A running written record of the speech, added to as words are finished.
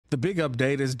the big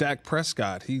update is Dak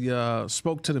Prescott. He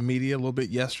spoke to the media a little bit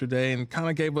yesterday and kind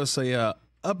of gave us a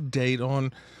update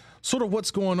on sort of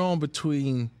what's going on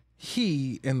between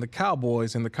he and the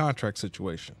Cowboys in the contract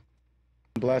situation.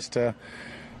 I'm blessed to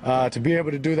be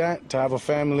able to do that, to have a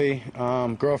family,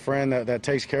 girlfriend that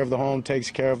takes care of the home, takes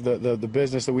care of the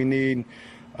business that we need,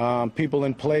 people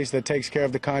in place that takes care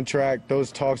of the contract,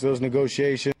 those talks, those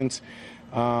negotiations,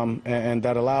 and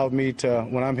that allowed me to,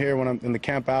 when I'm here, when I'm in the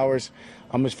camp hours,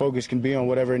 I'm as focused can be on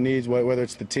whatever it needs, whether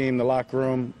it's the team, the locker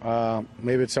room,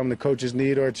 maybe it's something the coaches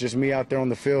need, or it's just me out there on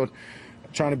the field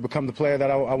trying to become the player that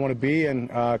I want to be and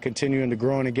continuing to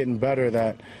grow and getting better.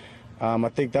 That I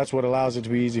think that's what allows it to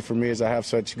be easy for me, is I have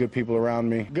such good people around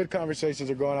me. Good conversations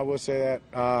are going, I will say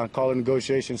that. Call it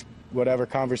negotiations, whatever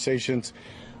conversations.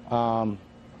 A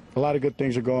lot of good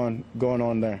things are going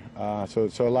on there. So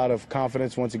a lot of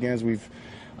confidence. Once again, as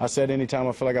I said, anytime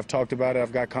I feel like I've talked about it,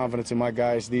 I've got confidence in my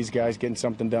guys, these guys getting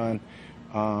something done.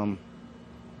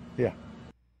 Yeah.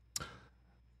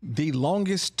 The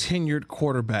longest tenured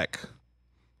quarterback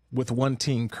with one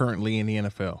team currently in the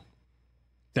NFL,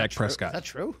 Dak Prescott. Is that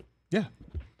true? Yeah.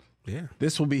 Yeah.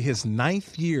 This will be his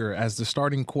 9th year as the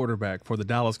starting quarterback for the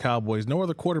Dallas Cowboys. No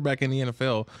other quarterback in the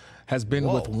NFL has been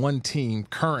with one team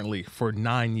currently for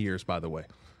 9 years, by the way.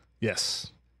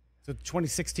 Yes. So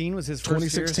 2016 was his first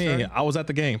 2016. year I was at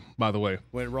the game, by the way.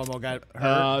 when Romo got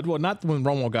hurt? Well, not when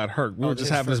Romo got hurt. We were just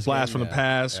having this blast from the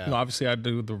past. Yeah. You know, obviously, I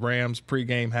do the Rams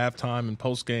pregame, halftime, and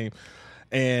postgame.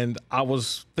 And I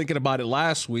was thinking about it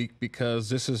last week because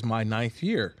this is my 9th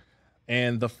year.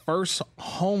 And the first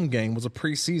home game was a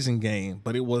preseason game,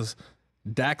 but it was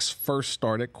Dak's first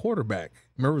start at quarterback.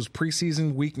 Remember, it was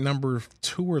preseason week number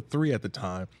 2 or 3 at the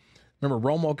time. Remember,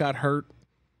 Romo got hurt.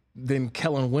 Then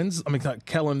Kellen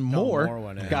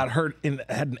Moore got hurt and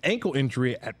had an ankle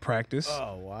injury at practice.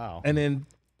 Oh, wow. And then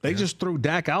they just threw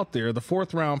Dak out there, the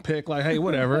 4th-round pick, like, hey,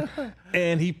 whatever.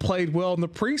 And he played well in the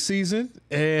preseason,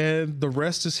 and the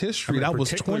rest is history. That was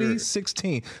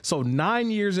 2016. So 9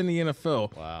 years in the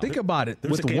NFL. Wow. Think about it. There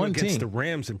was with a game one against team. The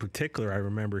Rams in particular, I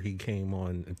remember he came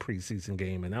on a preseason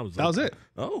game, and that was it.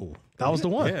 Oh. That was the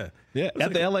one. Yeah.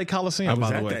 At the LA Coliseum,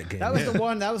 by the way. That game. That was the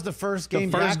one. That was the first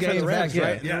game back for the Rams, back,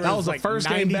 right? Yeah. That was the first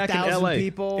game back in LA.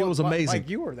 People, it was amazing. Like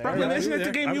you were there. Probably isn't that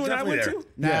the game you and I went to?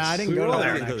 Nah, I didn't go to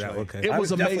that one, actually. Okay. It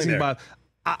was amazing. But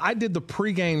I did the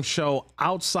pregame show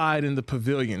outside in the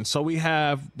pavilion. So we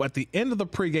have, at the end of the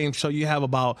pregame show, you have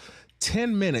about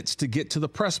 10 minutes to get to the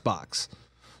press box.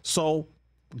 So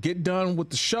get done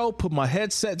with the show, put my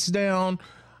headsets down.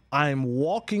 I'm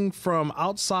walking from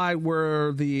outside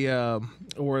where the arc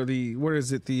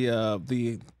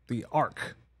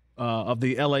of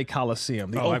the LA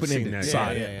Coliseum, the open-ended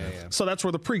side. Yeah. So that's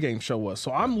where the pregame show was.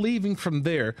 So I'm leaving from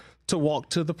there to walk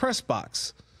to the press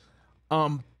box.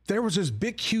 There was this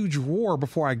big, huge roar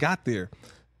before I got there.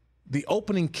 The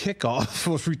opening kickoff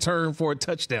was returned for a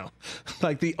touchdown.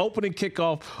 Like the opening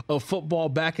kickoff of football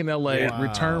back in L.A.,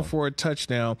 returned for a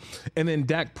touchdown. And then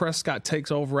Dak Prescott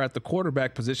takes over at the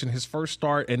quarterback position, his first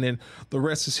start, and then the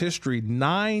rest is history.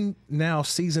 9 now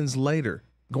seasons later,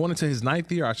 going into his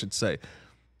 9th year, I should say,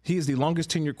 he is the longest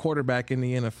tenured quarterback in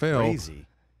the NFL. Crazy.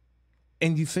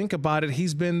 And you think about it,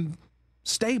 he's been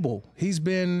stable. He's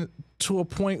been to a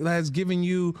point that has given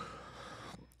you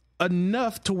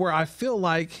enough to where I feel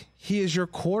like he is your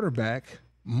quarterback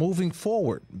moving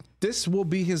forward. This will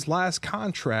be his last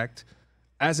contract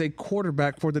as a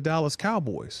quarterback for the Dallas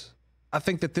Cowboys. I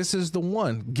think that this is the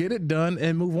one. Get it done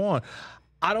and move on.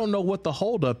 I don't know what the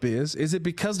holdup is. Is it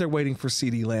because they're waiting for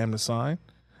CeeDee Lamb to sign?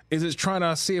 Is it trying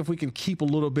to see if we can keep a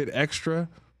little bit extra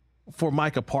for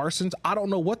Micah Parsons? I don't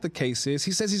know what the case is.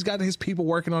 He says he's got his people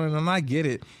working on it, and I get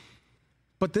it.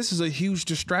 But this is a huge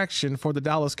distraction for the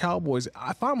Dallas Cowboys.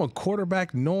 If I'm a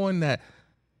quarterback knowing that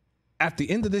at the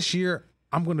end of this year,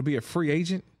 I'm going to be a free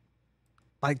agent,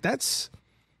 like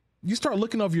you start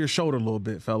looking over your shoulder a little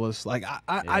bit, fellas. Like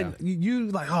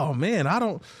you like, oh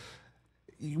man,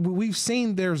 we've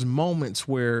seen there's moments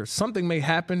where something may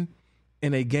happen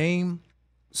in a game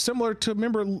similar to,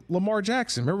 remember Lamar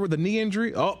Jackson, remember the knee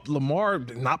injury? Oh, Lamar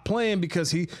not playing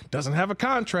because he doesn't have a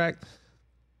contract.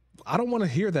 I don't want to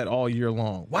hear that all year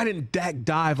long. Why didn't Dak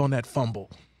dive on that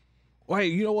fumble? Wait,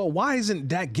 you know what? Why isn't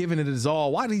Dak giving it his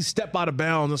all? Why did he step out of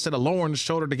bounds instead of lowering the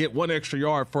shoulder to get 1 extra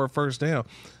yard for a first down?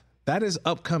 That is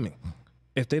upcoming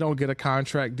if they don't get a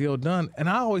contract deal done. And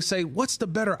I always say, what's the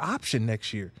better option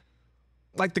next year?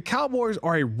 Like, the Cowboys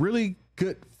are a really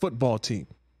good football team.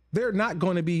 They're not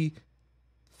going to be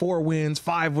 4 wins,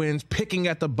 5 wins, picking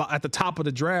at the top of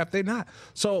the draft. They're not.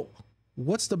 So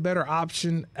what's the better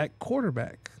option at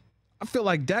quarterback? I feel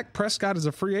like Dak Prescott is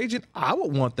a free agent. I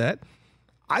would want that.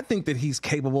 I think that he's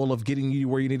capable of getting you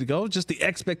where you need to go. Just the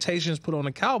expectations put on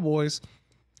the Cowboys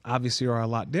obviously are a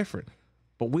lot different.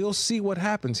 But we'll see what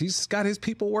happens. He's got his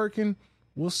people working.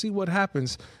 We'll see what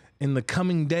happens in the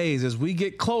coming days as we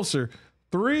get closer.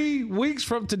 3 weeks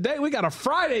from today, we got a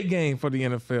Friday game for the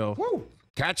NFL. Woo.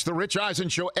 Catch the Rich Eisen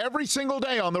Show every single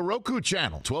day on the Roku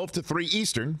channel, 12 to 3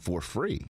 Eastern, for free.